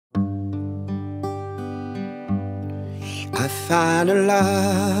I find a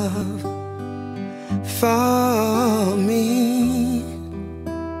love for me.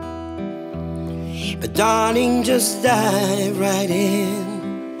 But darling, just dive right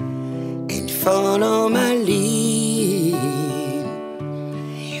in and follow my lead.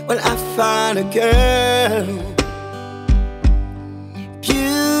 Well, I found a girl,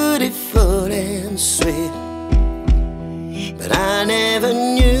 beautiful and sweet, but I never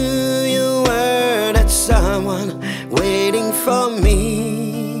knew you were that someone waiting for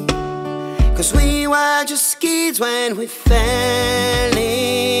me. 'Cause we were just kids when we fell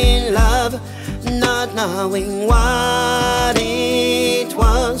in love, not knowing what it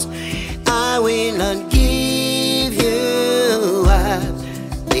was. I will not give you up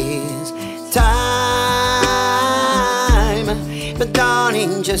this time, but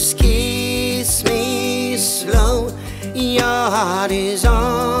darling, just kiss me slow. Your heart is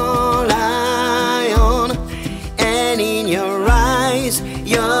all I own, and in your eyes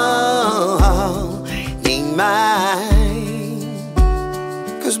you're holding mine.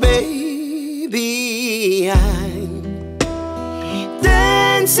 'Cause baby, I'm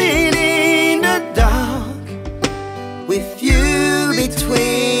dancing in the dark with you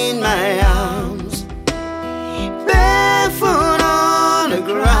between my arms, barefoot on the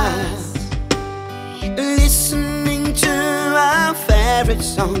grass, listening to our favorite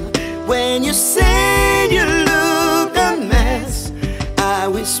song. When you said you looked a mess, I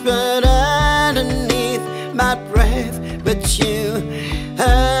whispered underneath my breath, but you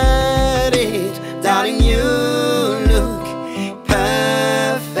heard it. Darling, you look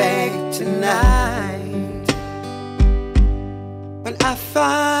perfect tonight. When I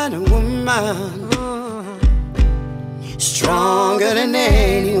find a woman stronger than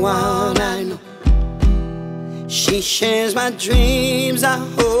anyone I know, she shares my dreams. I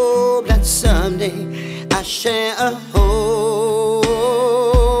hope that someday I share a home.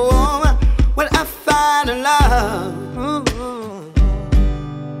 When I find a love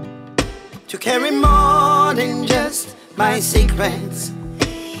to carry more than just my secrets,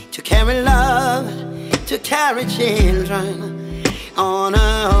 to carry love, to carry children on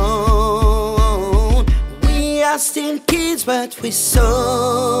our own. We are still kids, but we're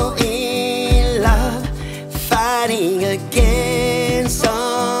so in love, fighting against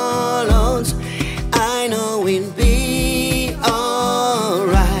all odds. I know we'll be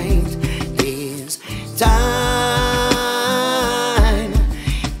alright this time.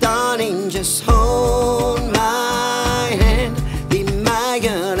 Darling, just hold my hand, be my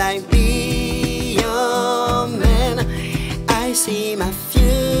girl, I be your man. I see my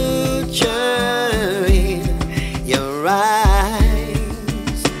future in your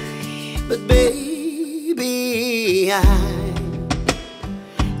eyes, but baby, I'm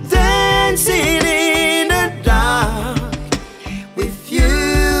dancing in the dark with you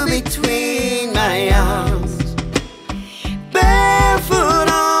between my arms, barefoot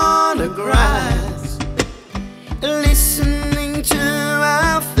on the grass, listening to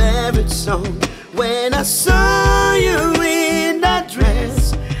our favorite song. When I saw you in that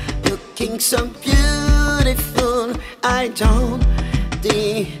dress, looking so beautiful, I don't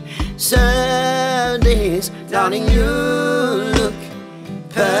deserve this. Darling, you look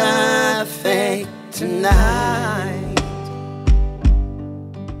perfect tonight.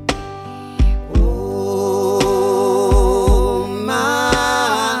 Oh,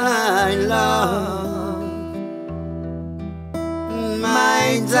 my love,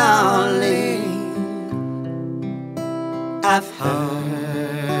 my darling, I've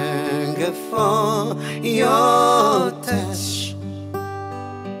hungered for your touch.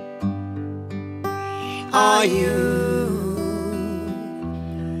 Are you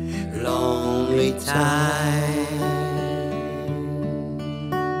lonely time?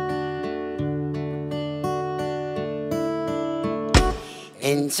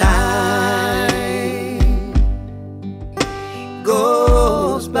 And time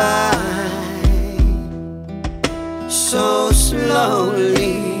goes by so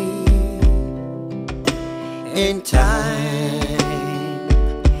slowly, and time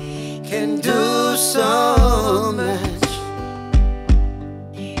can do so much.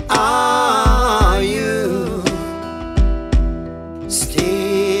 Are you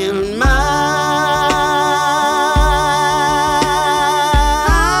still mine?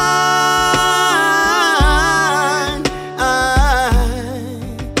 I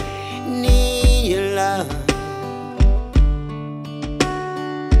need your love.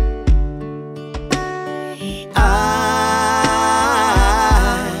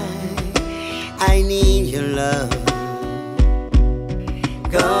 I need your love.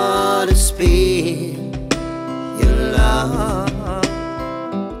 Gotta speed your love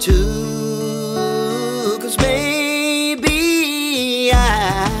too. 'Cause maybe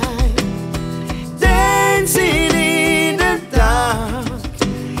I'm dancing in the dark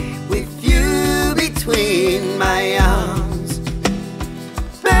with you between my arms,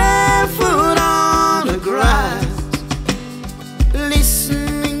 barefoot on the grass,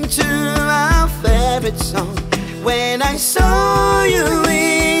 listening to our favorite song. When I saw you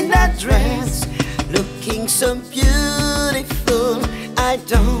in that dress, looking so beautiful, I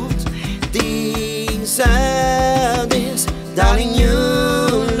don't deserve this. Darling, you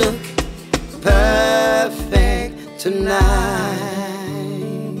look perfect tonight.